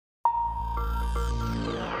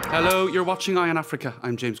Hello, you're watching Eye on Africa.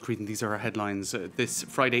 I'm James Creedon. These are our headlines this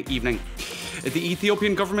Friday evening. The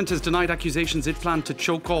Ethiopian government has denied accusations it planned to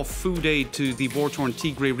choke off food aid to the war-torn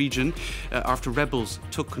Tigray region after rebels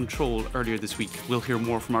took control earlier this week. We'll hear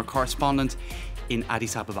more from our correspondent in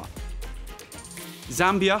Addis Ababa.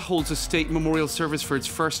 Zambia holds a state memorial service for its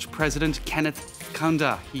first president, Kenneth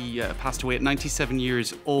Kaunda. He passed away at 97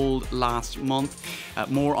 years old last month.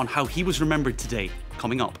 More on how he was remembered today,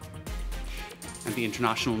 coming up. And the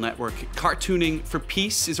international network Cartooning for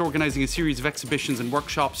Peace is organising a series of exhibitions and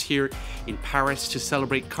workshops here in Paris to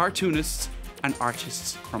celebrate cartoonists and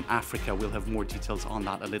artists from Africa. We'll have more details on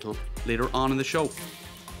that a little later on in the show.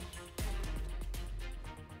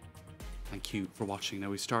 Thank you for watching. Now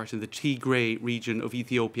we start in the Tigray region of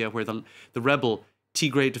Ethiopia, where the rebel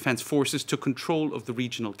Tigray Defence Forces took control of the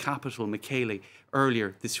regional capital, Mekele,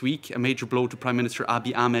 earlier this week. A major blow to Prime Minister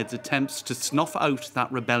Abiy Ahmed's attempts to snuff out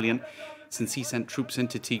that rebellion since he sent troops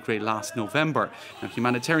into Tigray last November. Now,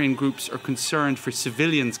 humanitarian groups are concerned for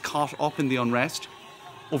civilians caught up in the unrest.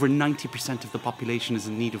 Over 90% of the population is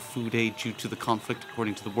in need of food aid due to the conflict,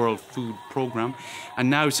 according to the World Food Programme. And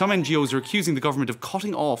now some NGOs are accusing the government of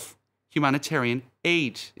cutting off humanitarian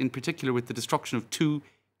aid, in particular with the destruction of two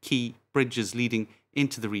key bridges leading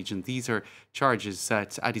into the region. These are charges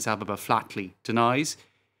that Addis Ababa flatly denies.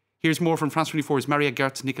 Here's more from France 24's Maria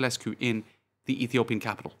Gert Nicolescu in the Ethiopian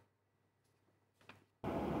capital.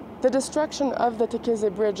 The destruction of the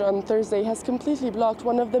Tigray bridge on Thursday has completely blocked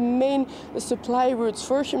one of the main supply routes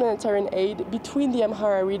for humanitarian aid between the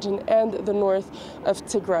Amhara region and the north of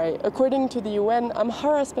Tigray. According to the UN,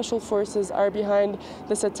 Amhara special forces are behind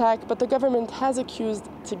this attack, but the government has accused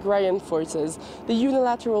Tigrayan forces. The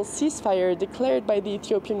unilateral ceasefire declared by the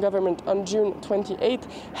Ethiopian government on June 28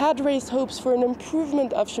 had raised hopes for an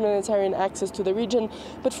improvement of humanitarian access to the region,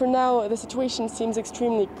 but for now the situation seems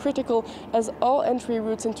extremely critical as all entry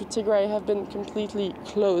routes into Tigray have been completely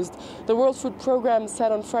closed. The World Food Programme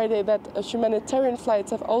said on Friday that humanitarian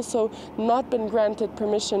flights have also not been granted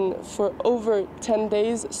permission for over 10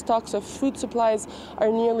 days. Stocks of food supplies are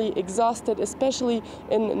nearly exhausted, especially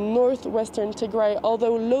in northwestern Tigray,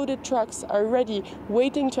 although loaded trucks are ready,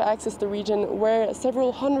 waiting to access the region where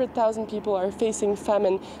several 100,000 people are facing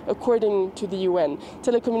famine, according to the UN.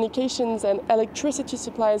 Telecommunications and electricity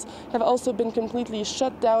supplies have also been completely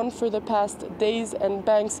shut down for the past days, and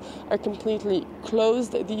banks are completely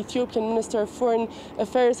closed. The Ethiopian Minister of Foreign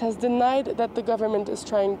Affairs has denied that the government is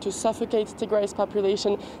trying to suffocate Tigray's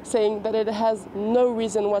population, saying that it has no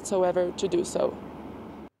reason whatsoever to do so.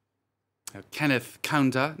 Kenneth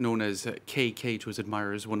Kaunda, known as KK to his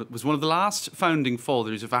admirers, was one of the last founding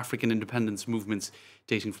fathers of African independence movements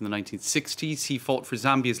dating from the 1960s. He fought for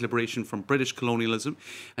Zambia's liberation from British colonialism,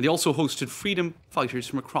 and he also hosted freedom fighters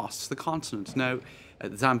from across the continent. Now, the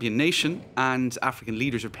Zambian nation and African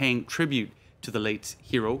leaders are paying tribute to the late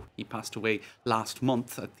hero. He passed away last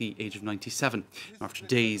month at the age of 97. After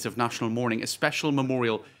days of national mourning, a special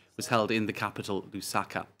memorial was held in the capital,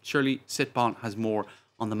 Lusaka. Shirley Sitbon has more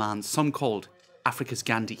on the man some called Africa's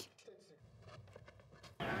Gandhi.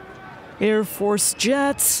 Air Force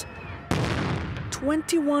jets,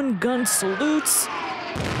 21 gun salutes.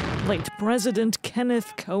 Late President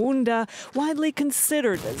Kenneth Kaunda, widely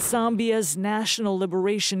considered as Zambia's national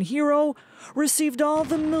liberation hero, received all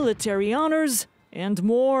the military honors and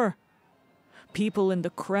more. People in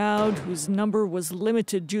the crowd, whose number was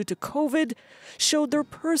limited due to COVID, showed their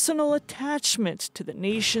personal attachment to the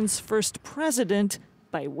nation's first president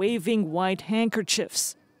by waving white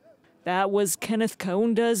handkerchiefs. That was Kenneth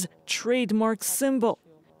Kaunda's trademark symbol.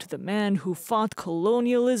 To the man who fought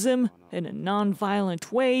colonialism in a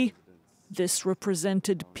non-violent way, this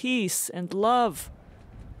represented peace and love.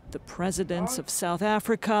 The presidents of South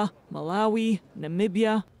Africa, Malawi,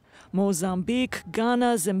 Namibia, Mozambique,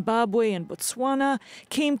 Ghana, Zimbabwe, and Botswana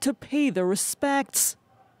came to pay their respects.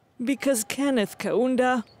 Because Kenneth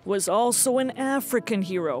Kaunda was also an African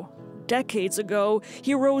hero. Decades ago,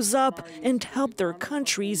 he rose up and helped their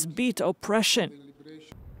countries beat oppression.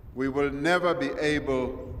 We will never be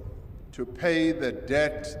able to pay the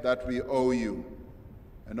debt that we owe you.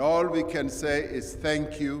 And all we can say is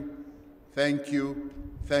thank you, thank you,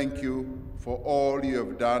 thank you for all you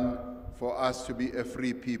have done for us to be a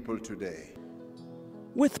free people today.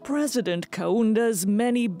 With President Kaunda's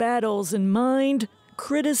many battles in mind,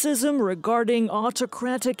 criticism regarding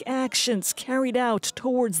autocratic actions carried out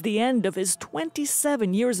towards the end of his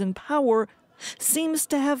 27 years in power seems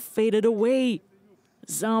to have faded away.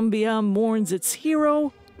 Zambia mourns its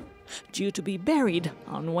hero, due to be buried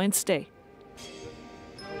on Wednesday.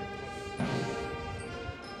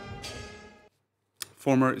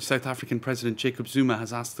 Former South African President Jacob Zuma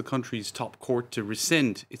has asked the country's top court to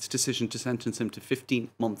rescind its decision to sentence him to 15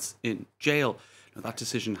 months in jail. Now, that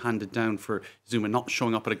decision handed down for Zuma not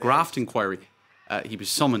showing up at a graft inquiry he was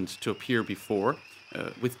summoned to appear before.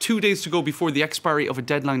 With 2 days to go before the expiry of a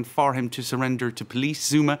deadline for him to surrender to police,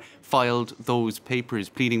 Zuma filed those papers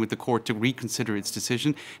pleading with the court to reconsider its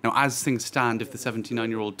decision. Now, as things stand, if the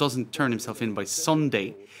 79-year-old doesn't turn himself in by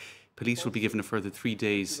Sunday, police will be given a further 3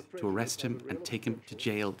 days to arrest him and take him to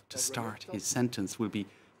jail to start his sentence. We'll be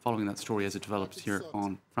following that story as it develops here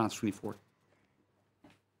on France 24.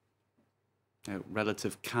 Now,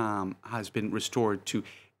 relative calm has been restored to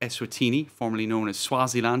Eswatini, formerly known as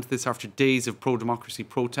Swaziland. This after days of pro-democracy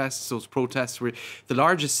protests. Those protests were the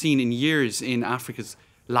largest seen in years in Africa's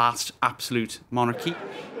last absolute monarchy.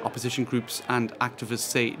 Opposition groups and activists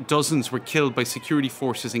say dozens were killed by security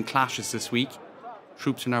forces in clashes this week.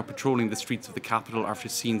 Troops are now patrolling the streets of the capital after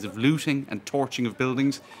scenes of looting and torching of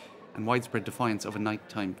buildings and widespread defiance of a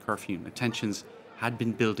nighttime curfew. Tensions had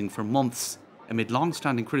been building for months amid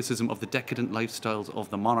long-standing criticism of the decadent lifestyles of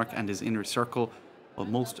the monarch and his inner circle, while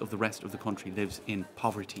most of the rest of the country lives in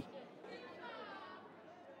poverty.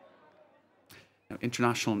 Now,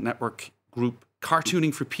 international network group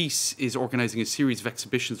Cartooning for Peace is organising a series of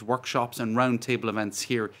exhibitions, workshops and roundtable events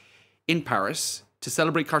here in Paris to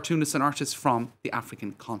celebrate cartoonists and artists from the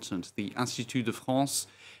African continent. The Institut de France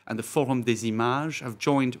and the Forum des Images have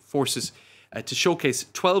joined forces to showcase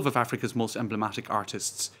 12 of Africa's most emblematic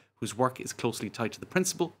artists whose work is closely tied to the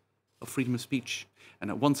principle of freedom of speech.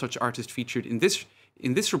 And one such artist featured in this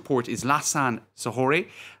report is Zohore.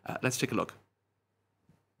 Let's take a look.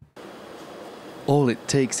 All it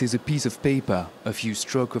takes is a piece of paper, a few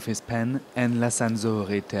strokes of his pen, and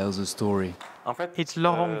Zohore tells a story. It's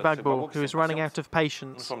Laurent Gbagbo who is running out of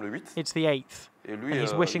patience. It's the 8th, and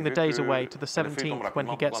he's wishing the days away to the 17th when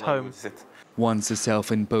he gets home. Once a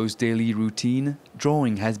self-imposed daily routine,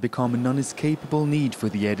 drawing has become an unescapable need for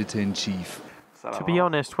the editor-in-chief. To be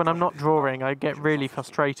honest, when I'm not drawing, I get really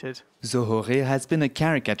frustrated. Zohore has been a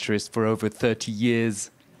caricaturist for over 30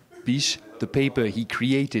 years. Biche, the paper he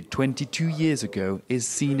created 22 years ago, is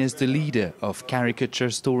seen as the leader of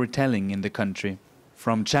caricature storytelling in the country.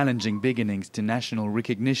 From challenging beginnings to national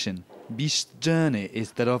recognition, Biche's journey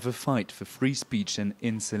is that of a fight for free speech and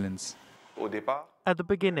insolence. At the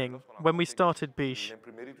beginning, when we started Biche,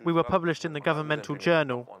 we were published in the governmental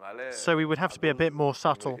journal, so we would have to be a bit more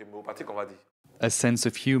subtle. A sense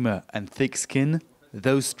of humour and thick skin,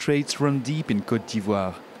 those traits run deep in Côte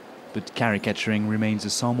d'Ivoire. But caricaturing remains a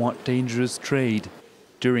somewhat dangerous trade.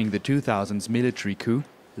 During the 2000s military coup,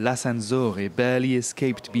 Zohore barely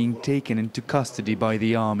escaped being taken into custody by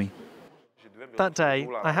the army. That day,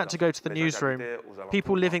 I had to go to the newsroom.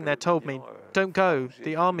 People living there told me, "Don't go,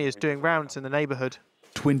 the army is doing rounds in the neighbourhood."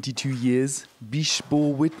 22 years, Biche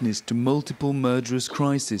bore witness to multiple murderous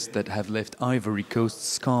crises that have left Ivory Coast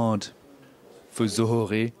scarred. For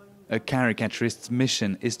Zohore, a caricaturist's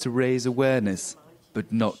mission is to raise awareness,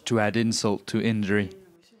 but not to add insult to injury.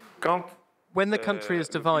 When the country is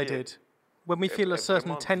divided, when we feel a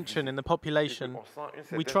certain tension in the population,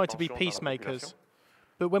 we try to be peacemakers.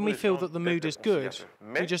 But when we feel that the mood is good,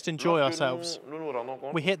 we just enjoy ourselves.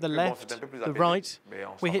 We hit the left, the right,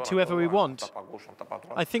 we hit whoever we want.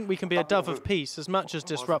 I think we can be a dove of peace as much as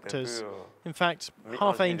disruptors. In fact,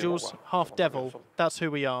 half angels, half devil, that's who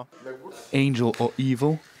we are. Angel or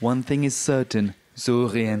evil, one thing is certain.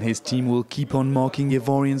 Zohore and his team will keep on mocking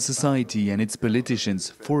Ivorian society and its politicians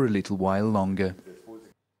for a little while longer.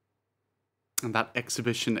 And that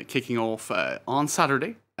exhibition kicking off on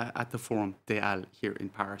Saturday at the Forum des Halles here in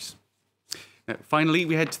Paris. Now, finally,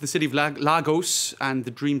 we head to the city of Lagos and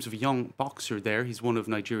the dreams of a young boxer there. He's one of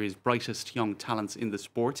Nigeria's brightest young talents in the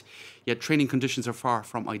sport. Yet training conditions are far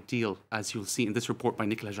from ideal, as you'll see in this report by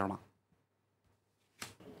Nicolas Germain.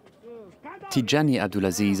 Tijani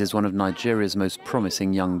Abdulaziz is one of Nigeria's most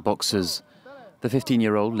promising young boxers. The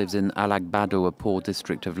 15-year-old lives in Alagbado, a poor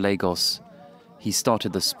district of Lagos. He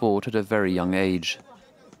started the sport at a very young age.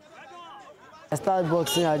 I started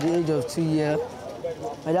boxing at the age of 2 years.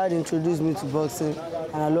 My dad introduced me to boxing,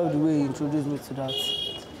 and I love the way he introduced me to that.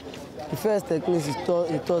 The first technique he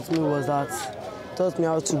taught me was that he taught me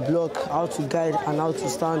how to block, how to guide, and how to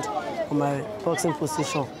stand on my boxing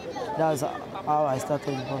position. That's how I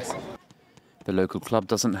started boxing. The local club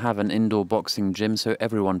doesn't have an indoor boxing gym, so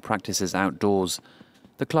everyone practices outdoors.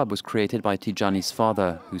 The club was created by Tijani's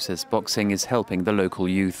father, who says boxing is helping the local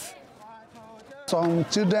youth. some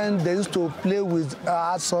children, they used to play with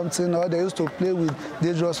something, or they used to play with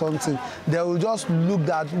dangerous something. They will just look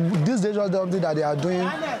at this dangerous something that they are doing,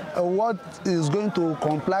 what is going to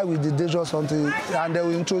comply with the dangerous something, and they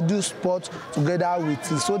will introduce sport together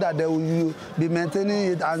with it so that they will be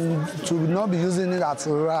maintaining it and to not be using it as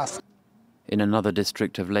a risk. In another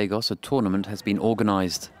district of Lagos, a tournament has been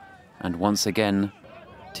organised, and once again,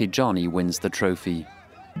 Tijani wins the trophy.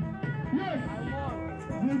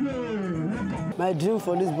 My dream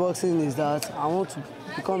for this boxing is that I want to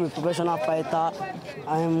become a professional fighter.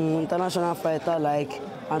 I'm an international fighter like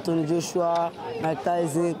Anthony Joshua, Mike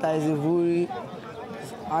Tyson, Fury,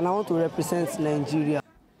 and I want to represent Nigeria.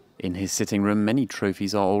 In his sitting room, many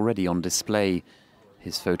trophies are already on display.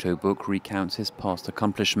 His photo book recounts his past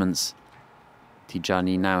accomplishments.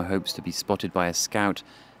 Tijani now hopes to be spotted by a scout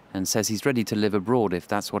and says he's ready to live abroad if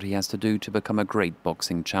that's what he has to do to become a great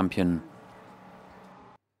boxing champion.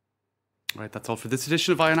 All right, that's all for this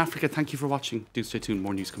edition of Eye on Africa. Thank you for watching. Do stay tuned,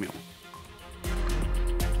 more news coming up.